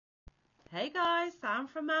Hey guys, Sam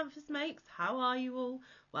from Manfa's Makes. How are you all?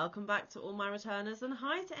 Welcome back to all my returners, and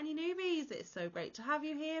hi to any newbies. It's so great to have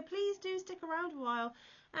you here. Please do stick around a while,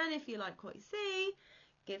 and if you like what you see,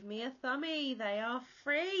 give me a thumbie. They are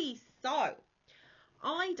free. So,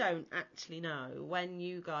 I don't actually know when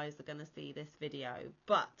you guys are going to see this video,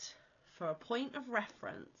 but for a point of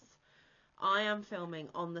reference, I am filming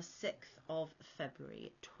on the 6th of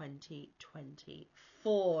February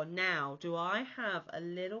 2024. Now, do I have a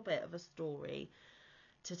little bit of a story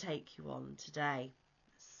to take you on today?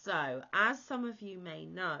 So, as some of you may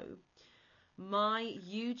know, my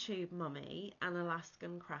YouTube mummy, an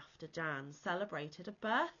Alaskan crafter Jan, celebrated a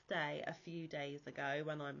birthday a few days ago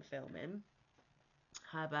when I'm filming.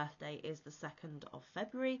 Her birthday is the 2nd of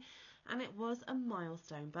February, and it was a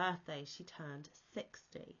milestone birthday. She turned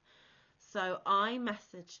 60. So I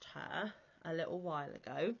messaged her a little while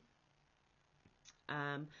ago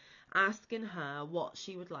asking her what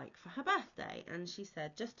she would like for her birthday. And she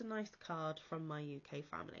said, just a nice card from my UK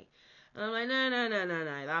family. And I'm like, no,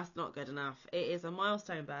 that's not good enough. It is a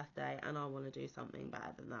milestone birthday and I want to do something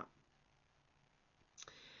better than that.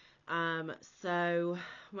 So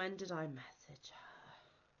when did I message her?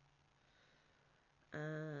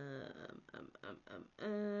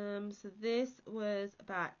 So this was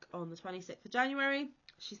back on the 26th of January.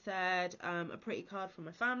 She said, a pretty card from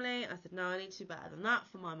my family. I said, no, I need to do better than that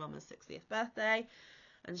for my mama's 60th birthday.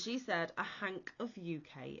 And she said, a hank of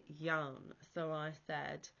UK yarn. So I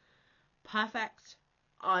said, perfect.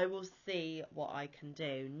 I will see what I can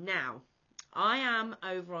do. Now, I am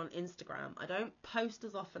over on Instagram. I don't post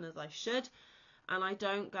as often as I should. And I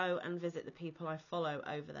don't go and visit the people I follow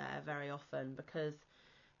over there very often because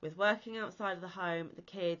with working outside of the home, the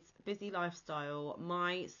kids, busy lifestyle,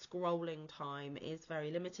 my scrolling time is very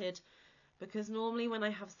limited because normally when I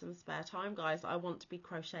have some spare time, guys, I want to be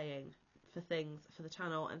crocheting for things for the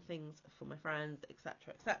channel and things for my friends,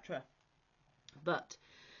 etc, etc. But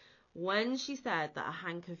when she said that a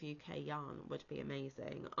hank of UK yarn would be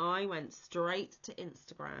amazing, I went straight to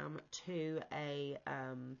Instagram to a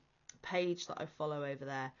page that I follow over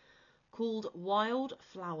there called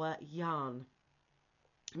Wildflower Yarn.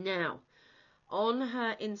 Now, on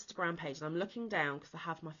her Instagram page, and I'm looking down because I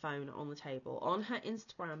have my phone on the table, on her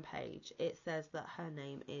Instagram page, it says that her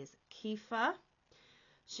name is Caoife.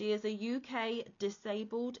 She is a UK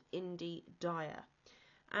disabled indie dyer.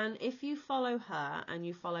 And if you follow her and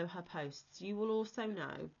you follow her posts, you will also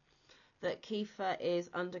know that Caoife is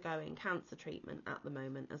undergoing cancer treatment at the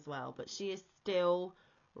moment as well. But she is still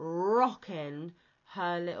rocking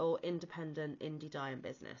her little independent indie dyeing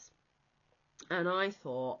business. And I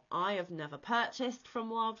thought, I have never purchased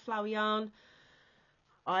from Wildflower Yarn.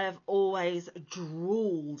 I have always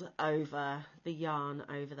drooled over the yarn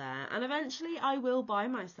over there. And eventually I will buy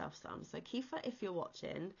myself some. So Caoife, if you're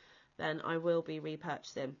watching, then I will be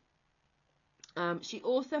repurchasing. She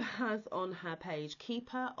also has on her page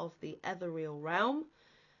Keeper of the Ethereal Realm.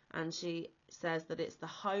 And she says that it's the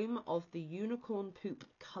home of the unicorn poop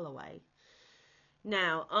colourway.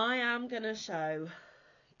 Now, I am going to show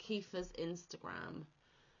Caoife's Instagram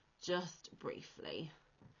just briefly,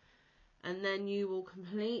 and then you will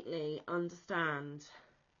completely understand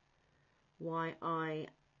why I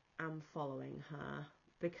am following her,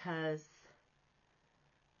 because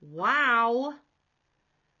wow,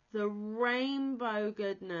 the rainbow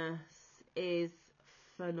goodness is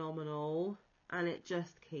phenomenal and it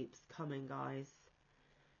just keeps coming, guys.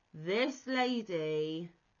 This lady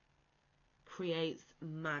creates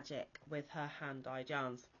magic with her hand-dyed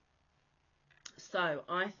yarns. So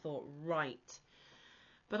I thought, right,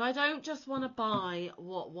 but I don't just want to buy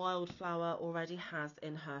what Wildflower already has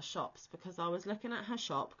in her shops, because I was looking at her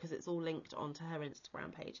shop because it's all linked onto her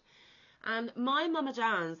Instagram page. And my Mama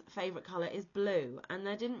Jan's favourite colour is blue, and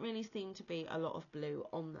there didn't really seem to be a lot of blue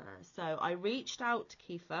on there. So I reached out to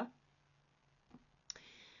Caoife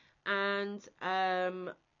and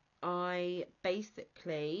I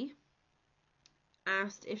basically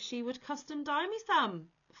asked if she would custom dye me some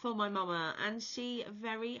for my mama, and she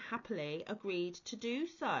very happily agreed to do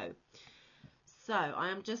so. So I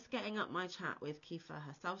am just getting up my chat with Caoife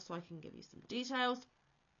herself so I can give you some details.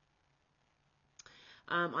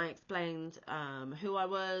 I explained who I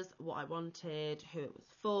was, what I wanted, who it was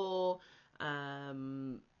for,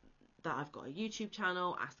 that I've got a YouTube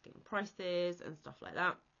channel, asking prices and stuff like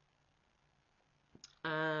that.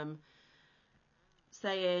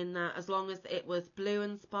 Saying that as long as it was blue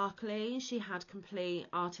and sparkly, she had complete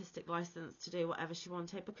artistic license to do whatever she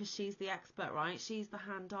wanted, because she's the expert, right? She's the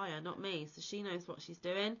hand dyer, not me, so she knows what she's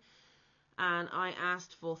doing. And I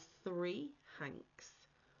asked for 3 hanks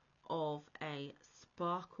of a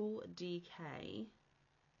sparkle DK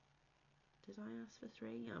Did I ask for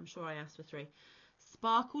 3? Yeah, I'm sure I asked for 3.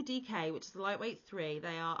 Sparkle DK, which is a lightweight 3.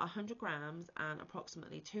 They are 100 grams and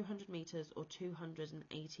approximately 200 metres or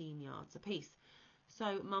 218 yards apiece.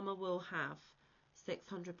 So Mama will have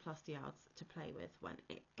 600 plus yards to play with when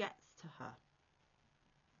it gets to her.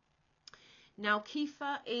 Now,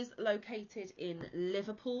 Caoife is located in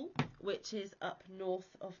Liverpool, which is up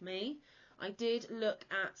north of me. I did look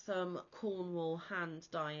at some Cornwall hand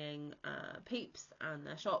dyeing peeps and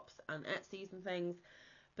their shops and Etsy's and things,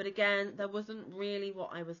 but again, there wasn't really what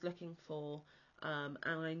I was looking for, and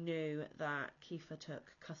I knew that Caoife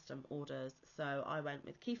took custom orders, so I went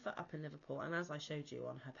with Caoife up in Liverpool, and as I showed you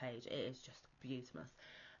on her page, it is just beautiful.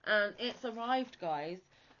 And it's arrived, guys,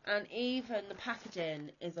 and even the packaging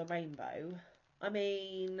is a rainbow. I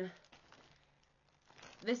mean,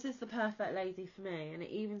 this is the perfect lady for me, and it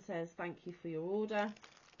even says thank you for your order,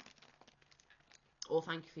 or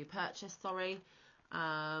thank you for your purchase, sorry.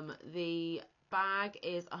 The bag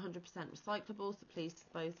is 100% recyclable, so please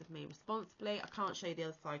dispose of me responsibly. I can't show you the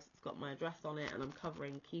other side because it's got my address on it, and I'm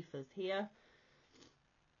covering Caoife's here.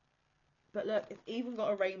 But look, it's even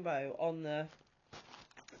got a rainbow on the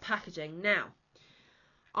packaging. Now,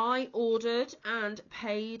 I ordered and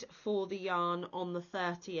paid for the yarn on the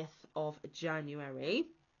 30th of January.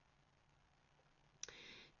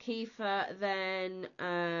 Caoife then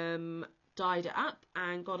dyed it up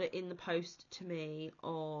and got it in the post to me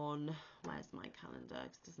on, where's my calendar?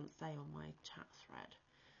 It doesn't say on my chat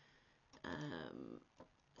thread.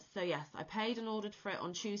 So yes, I paid and ordered for it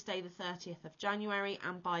on Tuesday the 30th of January,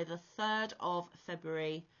 and by the 3rd of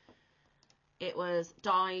February it was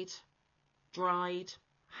dyed, dried,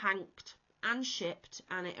 hanked and shipped,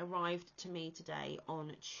 and it arrived to me today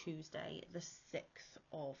on Tuesday the 6th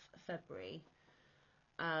of February.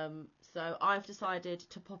 So I've decided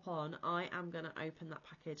to pop on. I am going to open that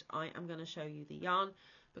package. I am going to show you the yarn,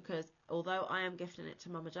 because although I am gifting it to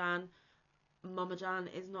Mama Jan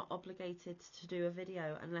is not obligated to do a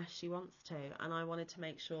video unless she wants to, and I wanted to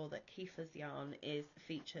make sure that Caoife's yarn is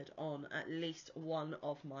featured on at least one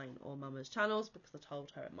of mine or Mama's channels, because I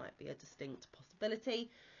told her it might be a distinct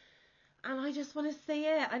possibility, and I just want to see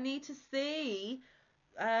it. I need to see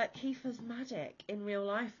Caoife's magic in real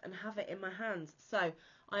life and have it in my hands. So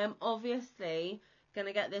I am obviously going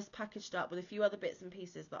to get this packaged up with a few other bits and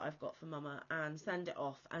pieces that I've got for Mama and send it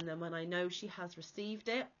off, and then when I know she has received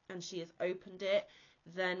it and she has opened it,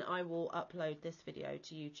 then I will upload this video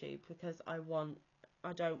to YouTube, because I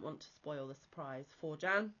don't want to spoil the surprise for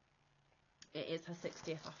Jan. It is her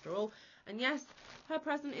 60th after all, and yes, her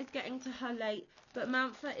present is getting to her late, but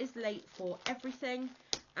Manfa is late for everything,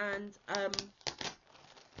 and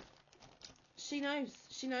she knows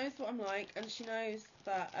what I'm like, and she knows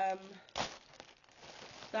that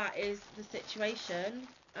that is the situation,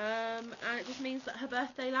 and it just means that her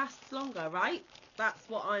birthday lasts longer, right? That's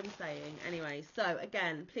what I'm saying. Anyway, so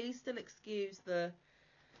again, please still excuse the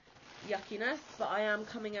yuckiness, but I am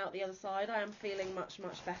coming out the other side. I am feeling much,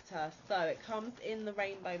 much better. So it comes in the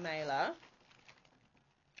rainbow mailer.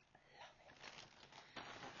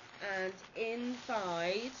 And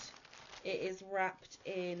inside it is wrapped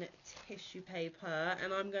in tissue paper,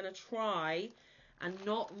 and I'm going to try and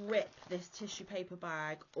not rip this tissue paper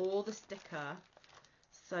bag or the sticker,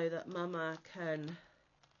 so that Mama can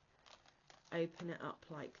open it up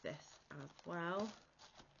like this as well.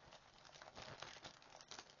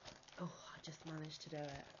 Oh, I just managed to do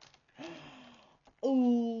it.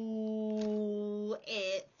 Oh,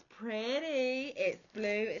 it's pretty. It's blue,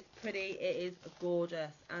 it's pretty, it is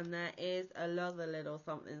gorgeous, and there is another little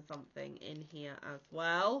something in here as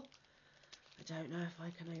well. I don't know if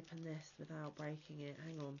I can open this without breaking it.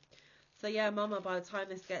 Hang on. So yeah, Mama, by the time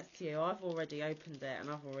this gets to you, I've already opened it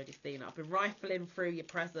and I've already seen it. I've been rifling through your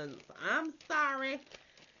presents. I'm sorry.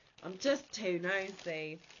 I'm just too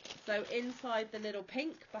nosy. So inside the little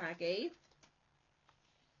pink baggie,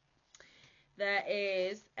 there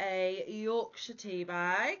is a Yorkshire tea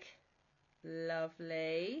bag.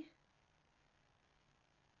 Lovely.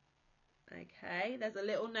 Okay, there's a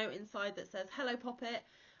little note inside that says, "Hello Poppet,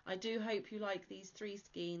 I do hope you like these 3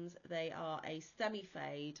 skeins. They are a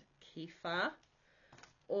semi-fade Caoife."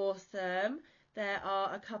 Awesome. There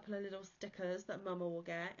are a couple of little stickers that Mama will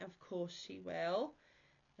get. Of course she will.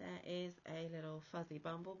 There is a little fuzzy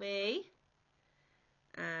bumblebee.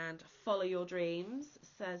 And "Follow Your Dreams,"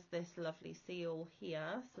 says this lovely seal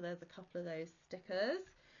here. So there's a couple of those stickers.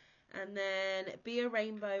 And then "Be a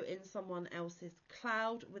rainbow in someone else's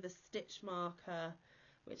cloud," with a stitch marker,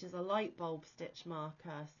 which is a light bulb stitch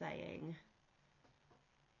marker, saying,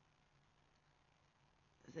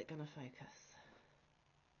 is it going to focus?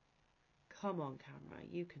 Come on, camera,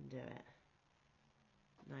 you can do it.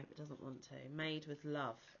 No, it doesn't want to. Made with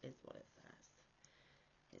love is what it says.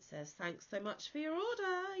 It says, thanks so much for your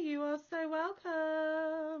order. You are so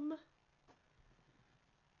welcome.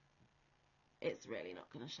 It's really not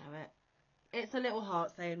going to show it. It's a little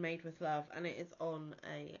heart saying made with love, and it is on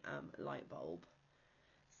a light bulb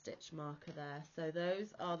stitch marker there. So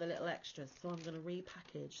those are the little extras. So I'm going to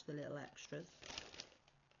repackage the little extras.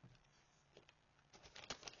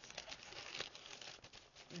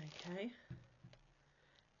 Okay.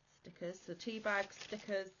 Stickers, so tea bag,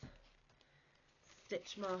 stickers,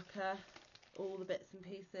 stitch marker, all the bits and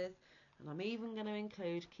pieces. And I'm even going to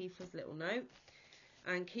include Caoife's little note.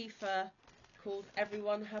 And Caoife calls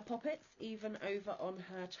everyone her poppets, even over on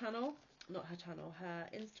her channel. Not her channel, her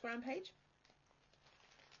Instagram page.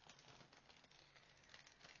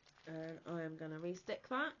 And I am going to restick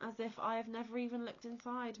that as if I have never even looked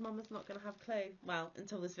inside. Mama's not going to have a clue. Well,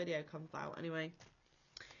 until this video comes out anyway.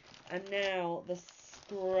 And now the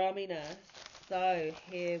scrumminess. So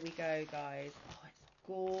here we go, guys. Oh, it's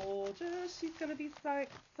gorgeous. She's going to be so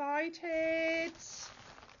excited.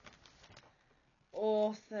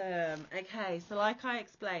 Awesome. Okay, so like I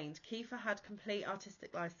explained, Caoife had complete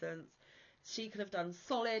artistic license. She could have done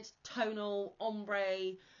solid, tonal,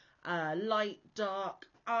 ombre, light, dark.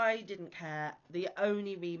 I didn't care. The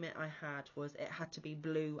only remit I had was it had to be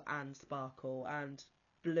blue and sparkle, and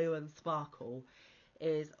blue and sparkle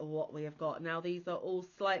is what we have got. Now these are all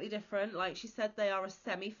slightly different. Like she said, they are a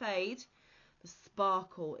semi-fade. The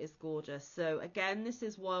sparkle is gorgeous. So again, this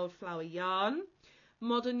is wildflower yarn.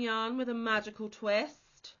 Modern yarn with a magical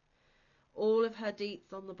twist. All of her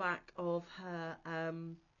deets on the back of her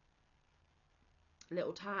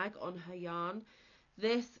little tag on her yarn.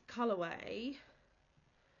 This colourway,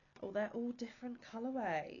 oh, they're all different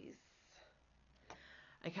colourways.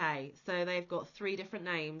 Okay, so they've got 3 different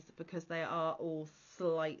names because they are all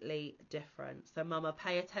slightly different. So mama,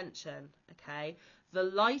 pay attention, okay? The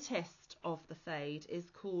lightest of the fade is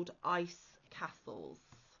called Ice Castles.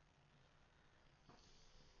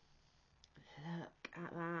 Look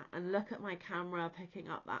at that, and look at my camera picking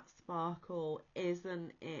up that sparkle.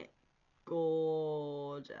 Isn't it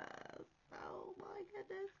gorgeous? Oh my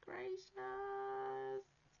goodness gracious.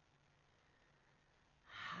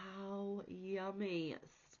 How yummy,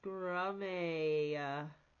 scrummy.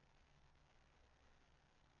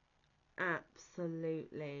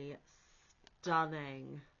 Absolutely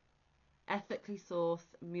stunning. Ethically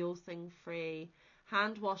sourced, mulesing free,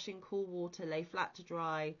 hand wash in cool water, lay flat to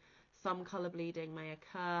dry. Some colour bleeding may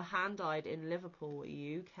occur. Hand dyed in Liverpool,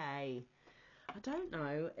 UK. I don't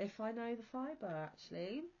know if I know the fibre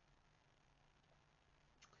actually.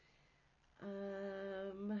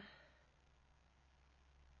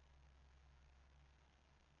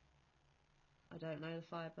 I don't know the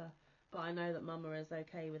fibre, but I know that mama is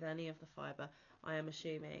okay with any of the fibre. I am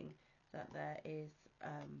assuming that there is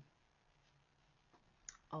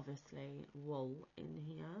obviously wool in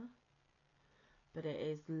here, but it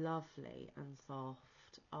is lovely and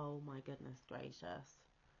soft. Oh my goodness gracious. Let's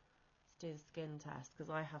do the skin test because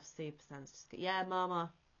I have super sensitive skin. Yeah,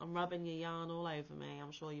 mama, I'm rubbing your yarn all over me.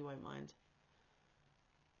 I'm sure you won't mind.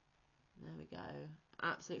 There we go.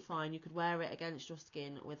 Absolutely fine. You could wear it against your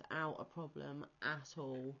skin without a problem at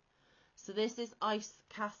all. So this is Ice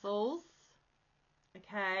Castles.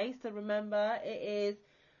 Okay, so remember it is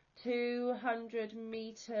 200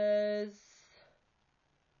 meters,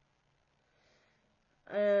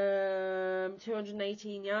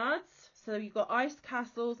 218 yards. So you've got Ice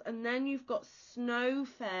Castles, and then you've got Snow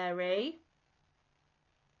Fairy.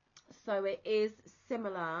 So it is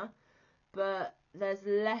similar, but there's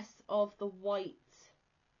less of the white,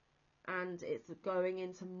 and it's going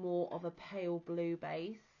into more of a pale blue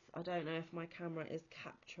base. I don't know if my camera is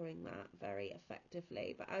capturing that very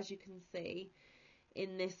effectively, but as you can see,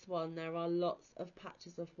 in this one there are lots of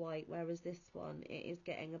patches of white, whereas this one, it is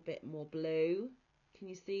getting a bit more blue. Can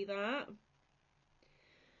you see that?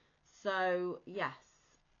 So yes,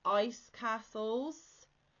 Ice Castles,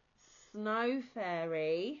 Snow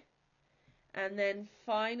Fairy, and then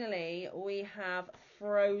finally we have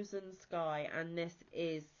Frozen Sky, and this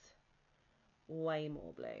is way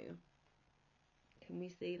more blue. Can we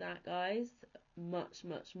see that, guys? Much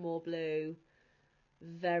more blue.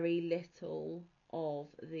 Very little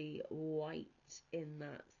of the white in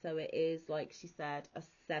that. So it is, like she said, a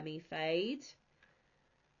semi-fade.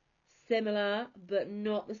 Similar, but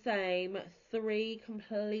not the same. 3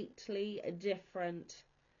 completely different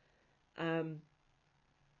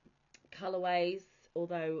colourways,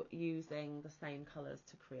 although using the same colours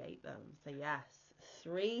to create them. So yes,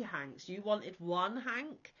 3 hanks. You wanted 1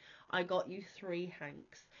 hank, I got you 3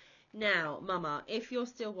 hanks. Now, Mama, if you're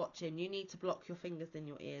still watching, you need to block your fingers in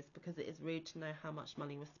your ears because it is rude to know how much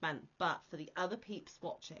money was spent. But for the other peeps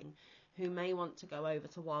watching who may want to go over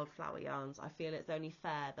to Wildflower Yarns, I feel it's only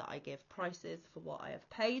fair that I give prices for what I have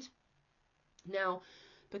paid. Now,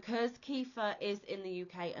 because Caoife is in the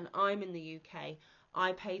UK and I'm in the UK,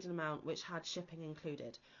 I paid an amount which had shipping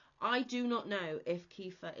included. I do not know if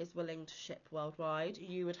Caoife is willing to ship worldwide.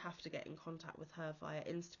 You would have to get in contact with her via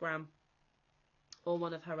Instagram or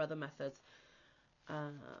one of her other methods.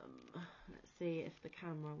 Let's see if the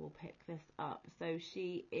camera will pick this up. So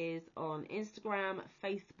she is on Instagram,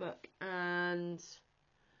 Facebook and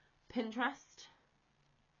Pinterest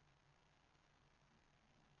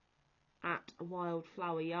at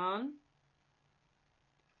Wildflower Yarn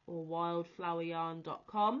or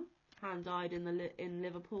wildfloweryarn.com, hand dyed in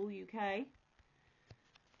Liverpool, UK.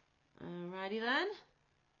 Alrighty then.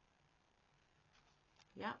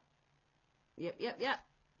 Yep.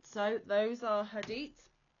 So those are her deets.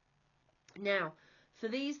 Now, for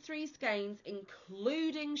these 3 skeins,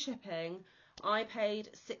 including shipping, I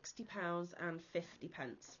paid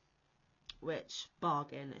 £60.50, which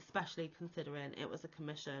bargain, especially considering it was a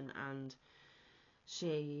commission and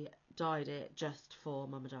she dyed it just for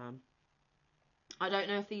Mama Jan. I don't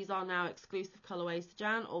know if these are now exclusive colourways to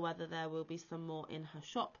Jan or whether there will be some more in her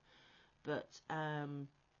shop, but I'm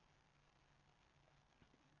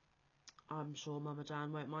sure Mama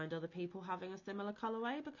Jan won't mind other people having a similar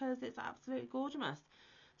colourway because it's absolutely gorgeous.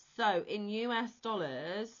 So in US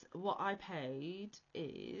dollars, what I paid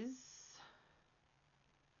is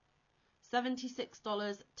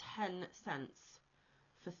 $76.10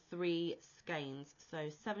 for 3 skeins. So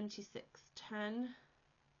 76.10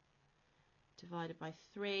 divided by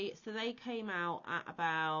 3. So they came out at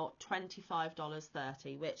about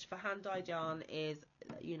 $25.30, which for hand dyed yarn is,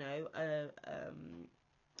 you know, a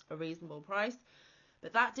reasonable price.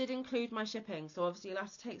 But that did include my shipping, so obviously you'll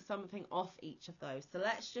have to take something off each of those. So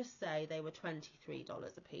let's just say they were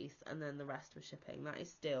 $23 a piece and then the rest was shipping. That is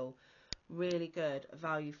still really good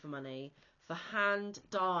value for money for hand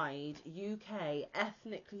dyed UK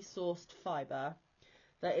ethnically sourced fibre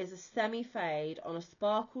that is a semi-fade on a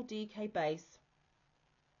sparkle DK base.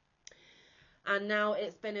 And now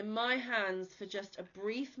it's been in my hands for just a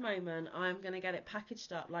brief moment. I'm going to get it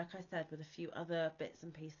packaged up, like I said, with a few other bits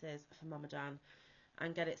and pieces for Mama Jan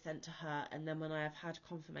and get it sent to her. And then when I have had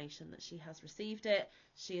confirmation that she has received it,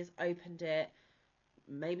 she has opened it,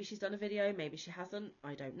 maybe she's done a video, maybe she hasn't,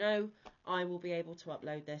 I don't know, I will be able to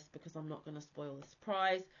upload this because I'm not going to spoil the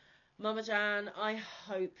surprise. Mama Jan, I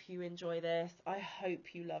hope you enjoy this. I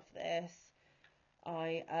hope you love this.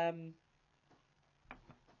 I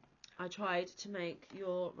tried to make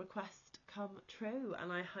your request come true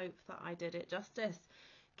and I hope that I did it justice.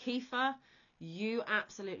 Caoife, you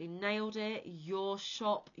absolutely nailed it. Your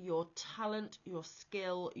shop, your talent, your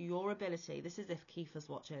skill, your ability. This is if Caoife's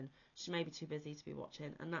watching. She may be too busy to be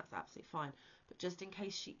watching and that's absolutely fine. But just in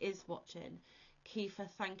case she is watching, Caoife,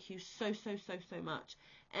 thank you so much.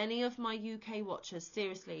 Any of my UK watchers,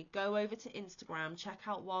 seriously, go over to Instagram, check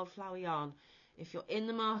out Wildflower Yarn. If you're in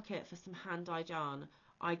the market for some hand-dyed yarn,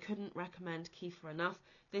 I couldn't recommend Caoife enough.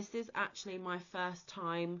 This is actually my first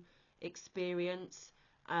time experience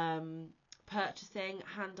purchasing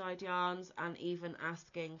hand-dyed yarns and even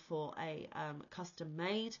asking for a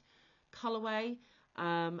custom-made colourway,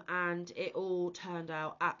 and it all turned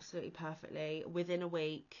out absolutely perfectly. Within a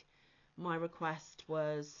week, my request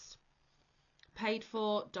was paid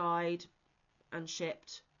for, dyed, and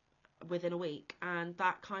shipped within a week, and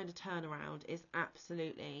that kind of turnaround is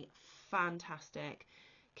absolutely fantastic.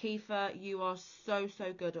 Caoife, you are so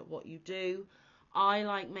good at what you do. I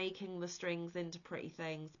like making the strings into pretty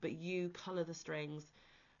things, but you colour the strings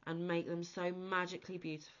and make them so magically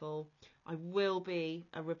beautiful. I will be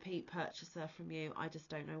a repeat purchaser from you, I just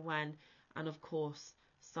don't know when. And of course,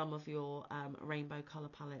 some of your rainbow colour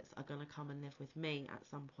palettes are going to come and live with me at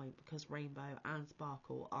some point because rainbow and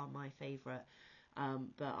sparkle are my favourite.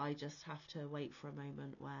 But I just have to wait for a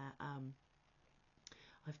moment where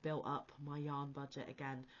I've built up my yarn budget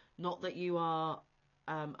again. Not that you are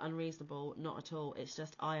unreasonable, not at all. It's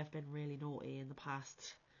just I have been really naughty in the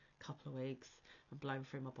past couple of weeks and blown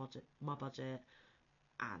through my budget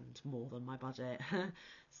and more than my budget.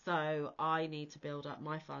 So I need to build up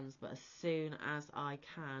my funds, but as soon as I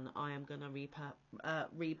can, I am going to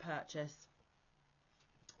repurchase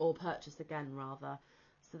or purchase again rather.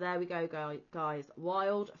 So there we go, guys.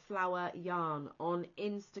 Wildflower Yarn on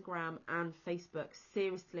Instagram and Facebook.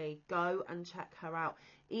 Seriously, go and check her out.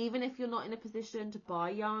 Even if you're not in a position to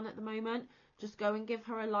buy yarn at the moment, just go and give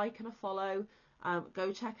her a like and a follow.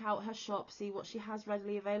 Go check out her shop, see what she has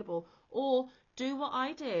readily available. Or Do what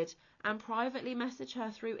I did and privately message her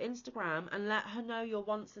through Instagram and let her know your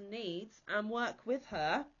wants and needs and work with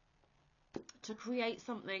her to create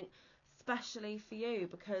something specially for you,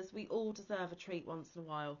 because we all deserve a treat once in a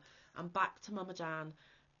while. And back to Mama Jan,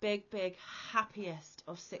 big happiest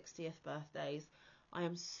of 60th birthdays. I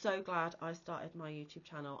am so glad I started my YouTube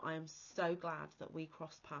channel. I am so glad that we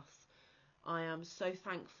crossed paths. I am so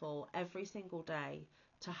thankful every single day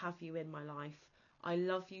to have you in my life. I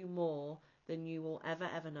love you more than you will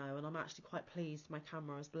ever know, and I'm actually quite pleased my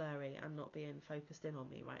camera is blurry and not being focused in on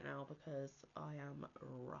me right now, because I am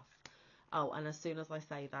rough. Oh, and as soon as I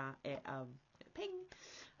say that, it ping.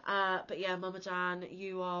 But yeah, Mama Jan,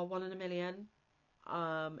 you are one in a million.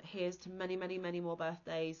 Here's to many more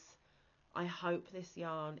birthdays. I hope this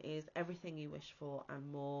yarn is everything you wish for and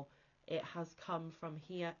more. It has come from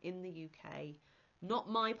here in the UK, not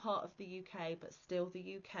my part of the UK, but still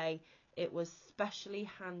the UK. It was specially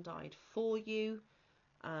hand dyed for you,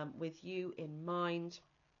 with you in mind.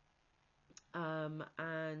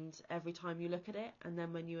 And every time you look at it, and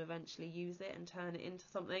then when you eventually use it and turn it into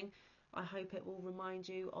something, I hope it will remind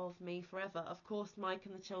you of me forever. Of course, Mike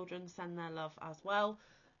and the children send their love as well,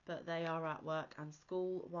 but they are at work and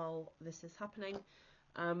school while this is happening.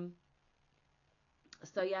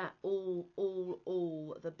 So yeah,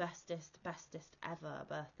 all the bestest ever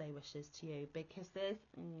birthday wishes to you. Big kisses.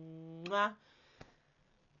 Mwah.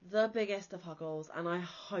 The biggest of huggles, and I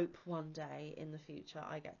hope one day in the future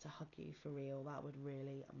I get to hug you for real. That would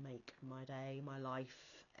really make my day, my life,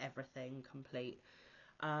 everything complete.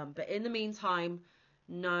 But in the meantime,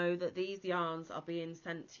 know that these yarns are being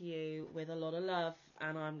sent to you with a lot of love,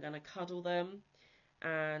 and I'm going to cuddle them.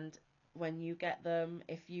 And when you get them,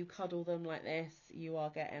 if you cuddle them like this, you are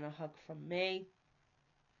getting a hug from me.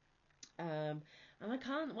 And I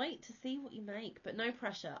can't wait to see what you make, but no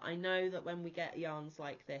pressure. I know that when we get yarns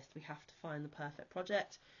like this, we have to find the perfect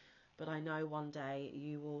project, but I know one day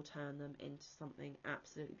you will turn them into something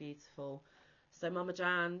absolutely beautiful. So Mama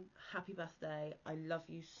Jan, happy birthday. I love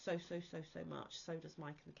you so much. So does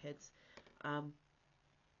Mike and the kids.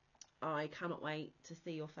 I cannot wait to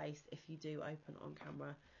see your face if you do open on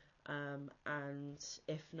camera, and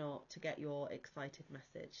if not, to get your excited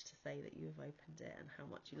message to say that you've opened it and how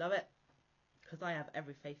much you love it, because I have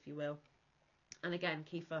every faith you will. And again,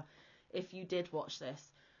 Caoife, if you did watch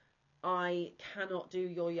this, I cannot do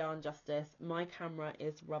your yarn justice. My camera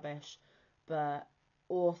is rubbish, but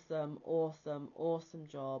awesome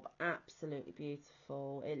job. Absolutely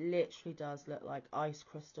beautiful. It literally does look like ice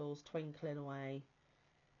crystals twinkling away.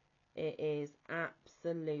 It is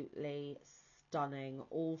absolutely stunning.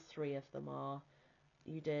 All three of them are.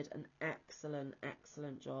 You did an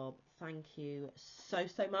excellent job. Thank you so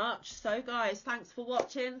much. So guys, thanks for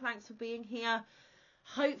watching. Thanks for being here.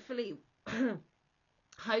 Hopefully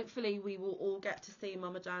we will all get to see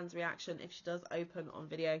Mama Jan's reaction if she does open on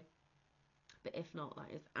video. But if not,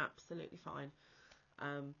 that is absolutely fine.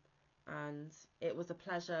 And it was a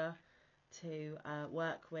pleasure to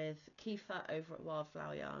work with Caoife over at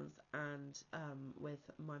Wildflower Yarns, and with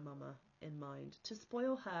my mama in mind, to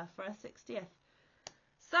spoil her for her 60th.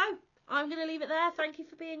 So I'm going to leave it there. Thank you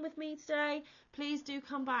for being with me today. Please do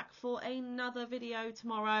come back for another video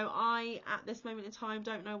tomorrow. I, at this moment in time,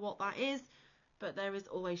 don't know what that is, but there is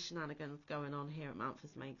always shenanigans going on here at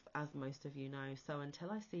Manfa's Makes, as most of you know. So until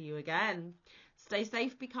I see you again, stay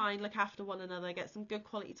safe, be kind, look after one another, get some good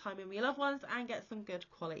quality time in with your loved ones, and get some good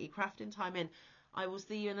quality crafting time in. I will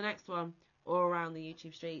see you in the next one, or around the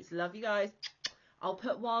YouTube streets. Love you guys. I'll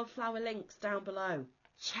put Wildflower links down below.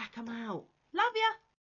 Check them out. Love ya.